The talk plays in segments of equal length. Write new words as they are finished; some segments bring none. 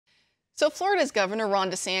So, Florida's Governor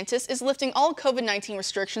Ron DeSantis is lifting all COVID-19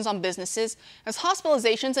 restrictions on businesses as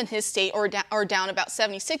hospitalizations in his state are down about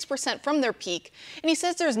 76% from their peak. And he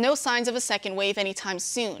says there's no signs of a second wave anytime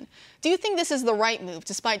soon. Do you think this is the right move,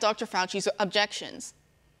 despite Dr. Fauci's objections?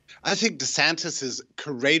 I think DeSantis is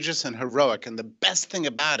courageous and heroic, and the best thing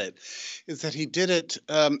about it is that he did it,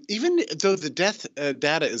 even though the death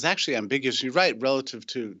data is actually ambiguous. You're right, relative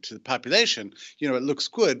to the population. It looks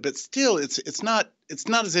good, but still, it's not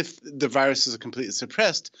as if the virus is completely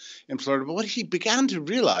suppressed in Florida. But what he began to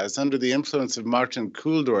realize under the influence of Martin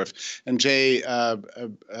Kulldorff and Jay. Sorry,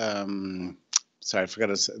 I forgot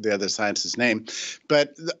the other scientist's name,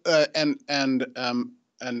 but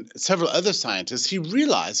and several other scientists, he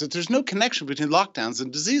realized that there's no connection between lockdowns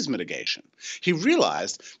and disease mitigation. He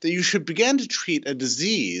realized that you should begin to treat a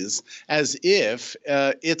disease as if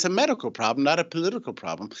it's a medical problem, not a political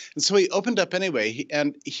problem. And so he opened up anyway,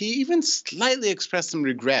 and he even slightly expressed some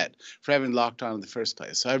regret for having locked on in the first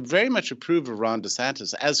place. So I very much approve of Ron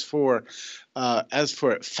DeSantis. As for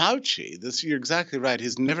Fauci, you're exactly right.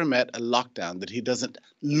 He's never met a lockdown that he doesn't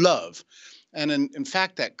love. And in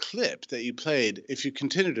fact, that clip that you played, if you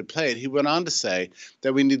continue to play it, he went on to say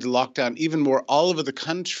that we need to lock down even more all over the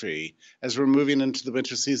country as we're moving into the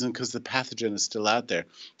winter season because the pathogen is still out there.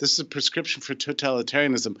 This is a prescription for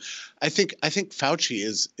totalitarianism. I think Fauci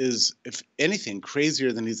is, if anything,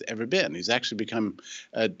 crazier than he's ever been. He's actually become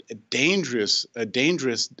a dangerous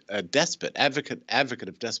despot, advocate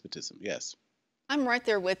of despotism. Yes. I'm right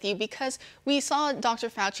there with you because we saw Dr.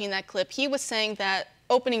 Fauci in that clip. He was saying that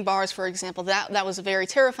opening bars, for example, that was a very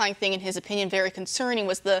terrifying thing in his opinion, very concerning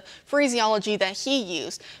was the phraseology that he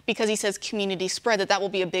used because he says community spread, that will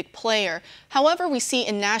be a big player. However, we see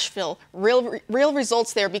in Nashville real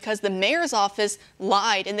results there because the mayor's office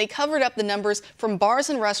lied and they covered up the numbers from bars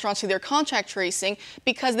and restaurants through their contact tracing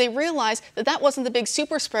because they realized that wasn't the big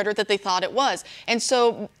super spreader that they thought it was. And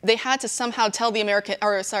so they had to somehow tell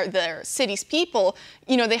their city's people,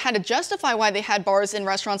 they had to justify why they had bars and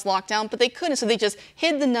restaurants locked down, but they couldn't. So they just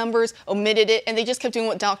hid the numbers, omitted it, and they just kept doing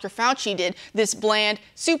what Dr. Fauci did, this bland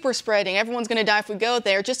super spreading. Everyone's going to die if we go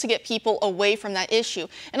there, just to get people away from that issue.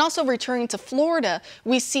 And also returning to Florida,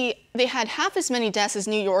 we see they had half as many deaths as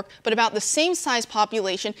New York, but about the same size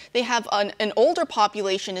population. They have an older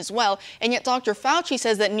population as well. And yet Dr. Fauci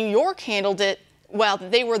says that New York handled it well,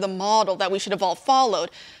 that they were the model that we should have all followed.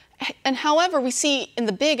 And however, we see in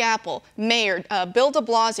the Big Apple, Mayor Bill de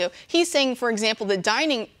Blasio, he's saying, for example,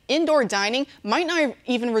 that indoor dining might not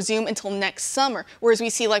even resume until next summer, whereas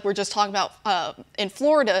we see, like we're just talking about in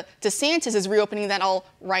Florida, DeSantis is reopening that all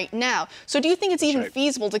right now. So do you think it's even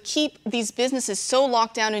feasible to keep these businesses so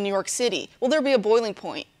locked down in New York City? Will there be a boiling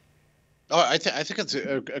point? Oh, I think it's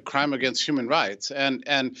a crime against human rights, and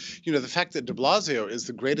the fact that De Blasio is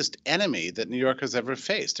the greatest enemy that New York has ever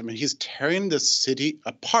faced. I mean, he's tearing the city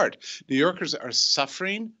apart. New Yorkers are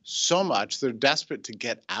suffering so much; they're desperate to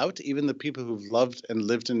get out. Even the people who've loved and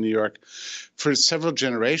lived in New York for several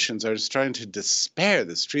generations are starting to despair.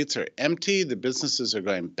 The streets are empty. The businesses are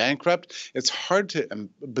going bankrupt. It's hard to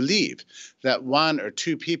believe that one or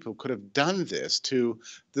two people could have done this to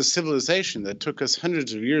the civilization that took us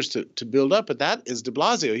hundreds of years to build up. But that is de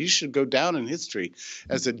Blasio. He should go down in history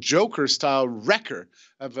as a Joker-style wrecker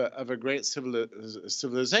of a great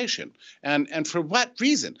civilization. And for what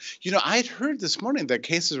reason? I'd heard this morning that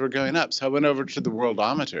cases were going up, so I went over to the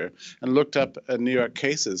Worldometer and looked up New York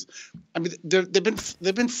cases. I mean, they've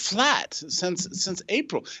been flat since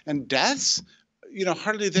April, and deaths,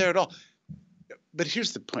 hardly there at all. But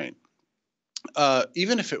here's the point.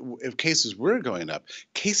 Even if cases were going up,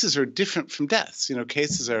 cases are different from deaths.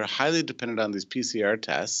 Cases are highly dependent on these PCR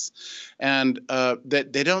tests, and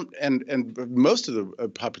that they don't. And most of the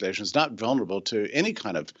population is not vulnerable to any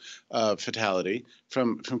kind of fatality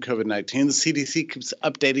from COVID-19. The CDC keeps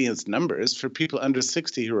updating its numbers for people under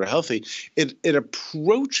 60 who are healthy. It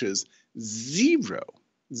approaches zero,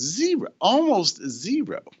 almost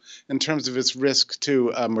zero, in terms of its risk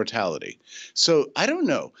to mortality. So I don't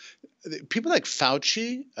know. People like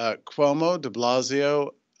Fauci, Cuomo, de Blasio,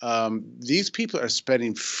 these people are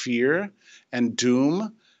spreading fear and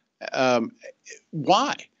doom.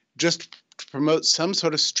 Why? Just to promote some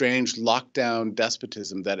sort of strange lockdown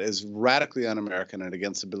despotism that is radically un-American and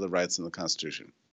against the Bill of Rights and the Constitution.